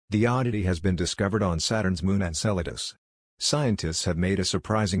The oddity has been discovered on Saturn's moon Enceladus. Scientists have made a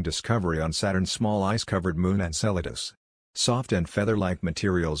surprising discovery on Saturn's small ice-covered moon Enceladus. Soft and feather-like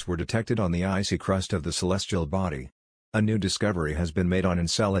materials were detected on the icy crust of the celestial body. A new discovery has been made on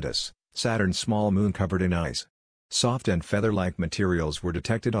Enceladus, Saturn's small moon covered in ice. Soft and feather-like materials were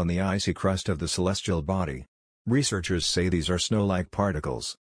detected on the icy crust of the celestial body. Researchers say these are snow-like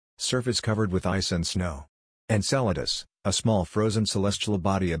particles. Surface covered with ice and snow. Enceladus, a small frozen celestial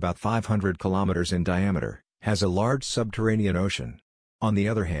body about 500 kilometers in diameter, has a large subterranean ocean. On the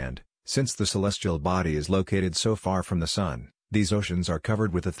other hand, since the celestial body is located so far from the Sun, these oceans are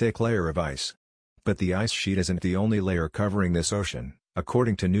covered with a thick layer of ice. But the ice sheet isn't the only layer covering this ocean,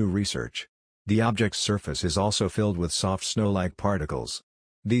 according to new research. The object's surface is also filled with soft snow-like particles.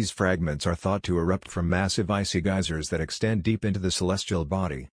 These fragments are thought to erupt from massive icy geysers that extend deep into the celestial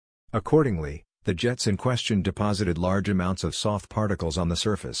body. Accordingly, the jets in question deposited large amounts of soft particles on the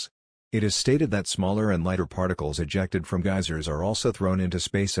surface. It is stated that smaller and lighter particles ejected from geysers are also thrown into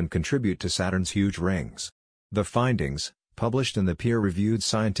space and contribute to Saturn's huge rings. The findings, published in the peer-reviewed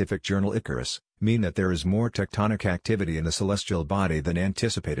scientific journal Icarus, mean that there is more tectonic activity in the celestial body than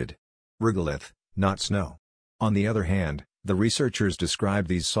anticipated. Regolith, not snow. On the other hand, the researchers describe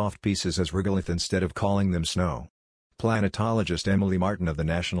these soft pieces as regolith instead of calling them snow. Planetologist Emily Martin of the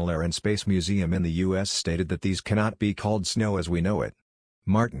National Air and Space Museum in the U.S. stated that these cannot be called snow as we know it.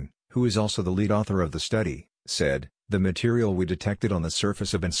 Martin, who is also the lead author of the study, said, "The material we detected on the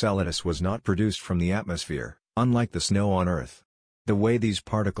surface of Enceladus was not produced from the atmosphere, unlike the snow on Earth. The way these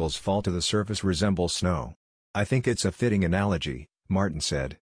particles fall to the surface resembles snow. I think it's a fitting analogy," Martin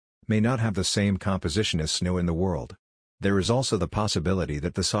said. "May not have the same composition as snow in the world. There is also the possibility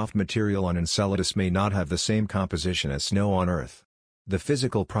that the soft material on Enceladus may not have the same composition as snow on Earth. The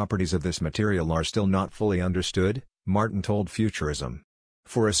physical properties of this material are still not fully understood," Martin told Futurism.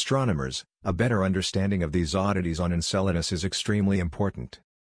 For astronomers, a better understanding of these oddities on Enceladus is extremely important.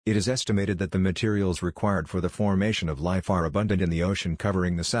 It is estimated that the materials required for the formation of life are abundant in the ocean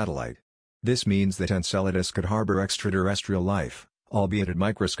covering the satellite. This means that Enceladus could harbor extraterrestrial life, albeit at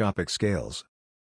microscopic scales.